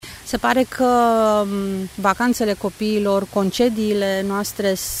Se pare că vacanțele copiilor, concediile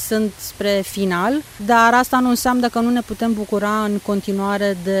noastre sunt spre final, dar asta nu înseamnă că nu ne putem bucura în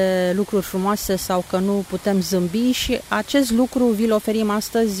continuare de lucruri frumoase sau că nu putem zâmbi și acest lucru vi-l oferim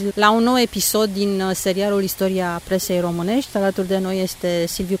astăzi la un nou episod din serialul Istoria Presei Românești. Alături de noi este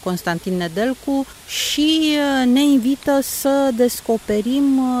Silviu Constantin Nedelcu și ne invită să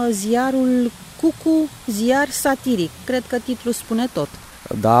descoperim ziarul Cucu, ziar satiric. Cred că titlul spune tot.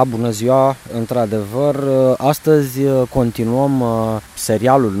 Da, bună ziua, într-adevăr, astăzi continuăm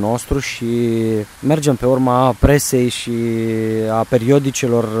serialul nostru și mergem pe urma presei și a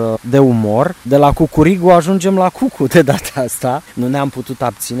periodicelor de umor. De la Cucurigu ajungem la Cucu de data asta. Nu ne-am putut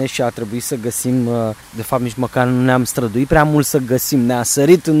abține și a trebuit să găsim, de fapt nici măcar nu ne-am străduit prea mult să găsim. Ne-a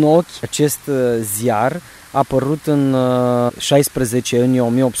sărit în ochi acest ziar, apărut în 16 iunie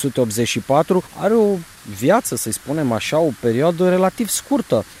 1884, are o viață, să-i spunem așa, o perioadă relativ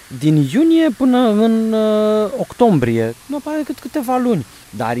scurtă, din iunie până în octombrie, nu apare decât câteva luni,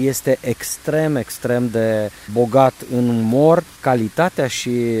 dar este extrem de bogat în umor. Calitatea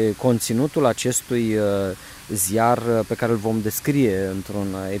și conținutul acestui ziar pe care îl vom descrie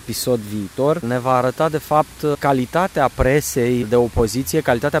într-un episod viitor ne va arăta de fapt calitatea presei de opoziție,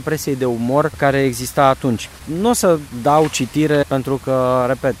 calitatea presei de umor care exista atunci. Nu o să dau citire pentru că,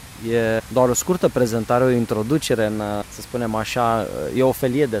 repet, e doar o scurtă prezentare, o introducere în, să spunem așa, e o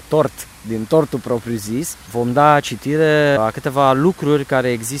felie de tort din tortul propriu-zis. Vom da citire a câteva lucruri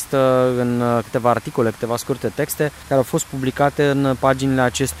care există în câteva articole, câteva scurte texte care au fost publicate în paginile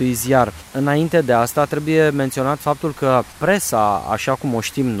acestui ziar. Înainte de asta trebuie menționat faptul că presa, așa cum o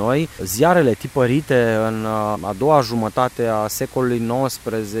știm noi, ziarele tipărite în a doua jumătate a secolului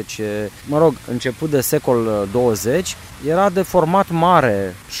XIX, început de secol 20, era de format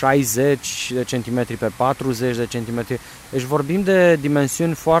mare, 60 de centimetri pe 40 de centimetri. Deci vorbim de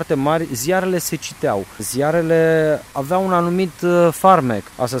dimensiuni foarte mari, ziarele se citeau, ziarele aveau un anumit farmec,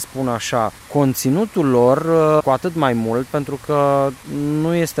 a să spun așa. Conținutul lor cu atât mai mult, pentru că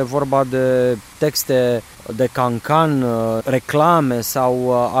nu este vorba de texte de cancan, reclame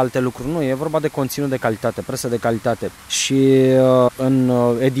sau alte lucruri, nu, e vorba de conținut de calitate, presă de calitate. Și în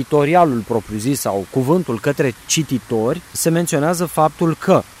editorialul propriu-zis sau cuvântul către cititori se menționează faptul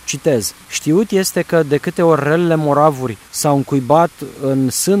că, citez, știut este că de câte ori relele moravuri s-au încuibat în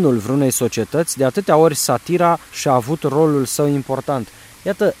sânul vreunei societăți, de atâtea ori satira și-a avut rolul său important.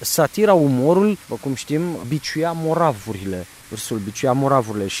 Iată, satira, umorul, cum știm, biciuia moravurile. Ursul biciuia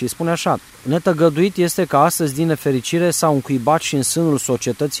moravurile și spune așa: netăgăduit este că astăzi, din nefericire, s-au încuibat și în sânul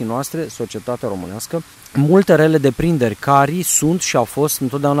societății noastre, societatea românească, multe rele deprinderi care sunt și au fost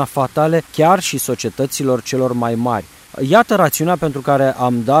întotdeauna fatale chiar și societăților celor mai mari. Iată rațiunea pentru care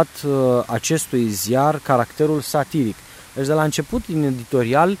am dat acestui ziar caracterul satiric. Deci de la început din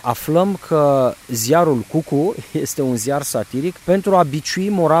editorial aflăm că ziarul Cucu este un ziar satiric pentru a biciui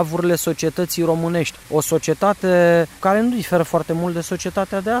moravurile societății românești. O societate care nu diferă foarte mult de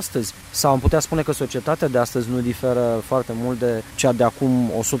societatea de astăzi. Sau am putea spune că societatea de astăzi nu diferă foarte mult de cea de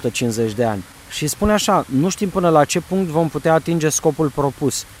acum 150 de ani. Și spune așa: nu știm până la ce punct vom putea atinge scopul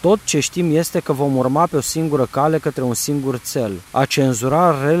propus. Tot ce știm este că vom urma pe o singură cale către un singur cel: a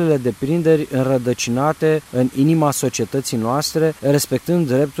cenzura relele deprinderi înrădăcinate în inima societății noastre, respectând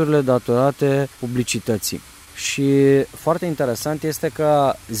drepturile datorate publicității. Și foarte interesant este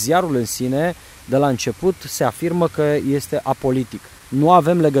că ziarul în sine, de la început, se afirmă că este apolitic. Nu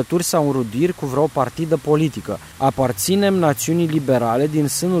avem legături sau înrudiri cu vreo partidă politică. Aparținem națiunii liberale, din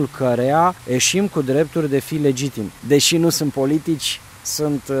sânul căreia ieșim cu drepturi de fi legitimi. Deși nu sunt politici,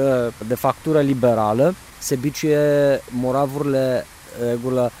 sunt de factură liberală, se biciuie moravurile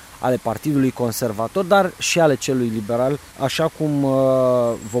regulă ale Partidului Conservator, dar și ale celui liberal, așa cum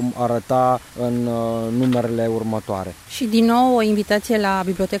vom arăta în numerele următoare. Și din nou o invitație la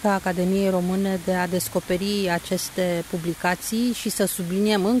Biblioteca Academiei Române de a descoperi aceste publicații și să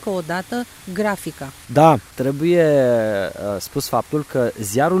subliniem încă o dată grafica. Da, trebuie spus faptul că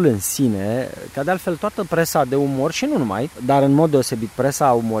ziarul în sine, ca de altfel toată presa de umor și nu numai, dar în mod deosebit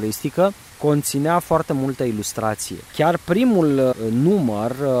presa umoristică, conținea foarte multă ilustrație. Chiar primul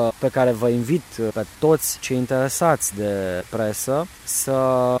număr pe care vă invit pe toți cei interesați de presă să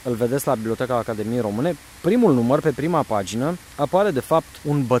îl vedeți la Biblioteca Academiei Române, primul număr, pe prima pagină, apare de fapt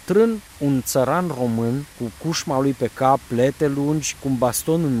un bătrân, un țăran român cu cușma lui pe cap, plete lungi, cu un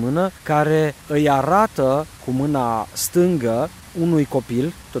baston în mână, care îi arată cu mâna stângă unui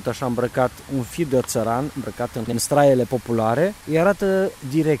copil, tot așa îmbrăcat, un fiu de țăran, îmbrăcat în straiele populare, îi arată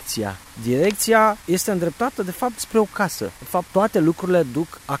direcția. Direcția este îndreptată, de fapt, spre o casă. De fapt, toate lucrurile duc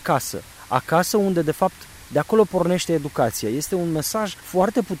acasă. Acasă unde, de fapt, De acolo pornește educația. Este un mesaj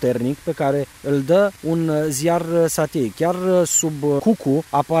foarte puternic pe care îl dă un ziar satiric. Chiar sub Cucu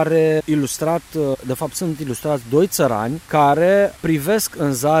apare ilustrat, de fapt sunt ilustrați doi țărani care privesc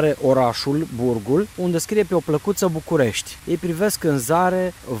în zare orașul, burgul, unde scrie pe o plăcuță București. Ei privesc în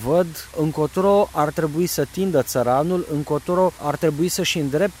zare, văd încotro ar trebui să tindă țăranul, încotro ar trebui să-și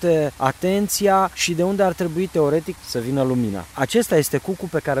îndrepte atenția și de unde ar trebui teoretic să vină lumina. Acesta este Cucu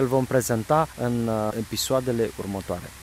pe care îl vom prezenta în episoadele următoare.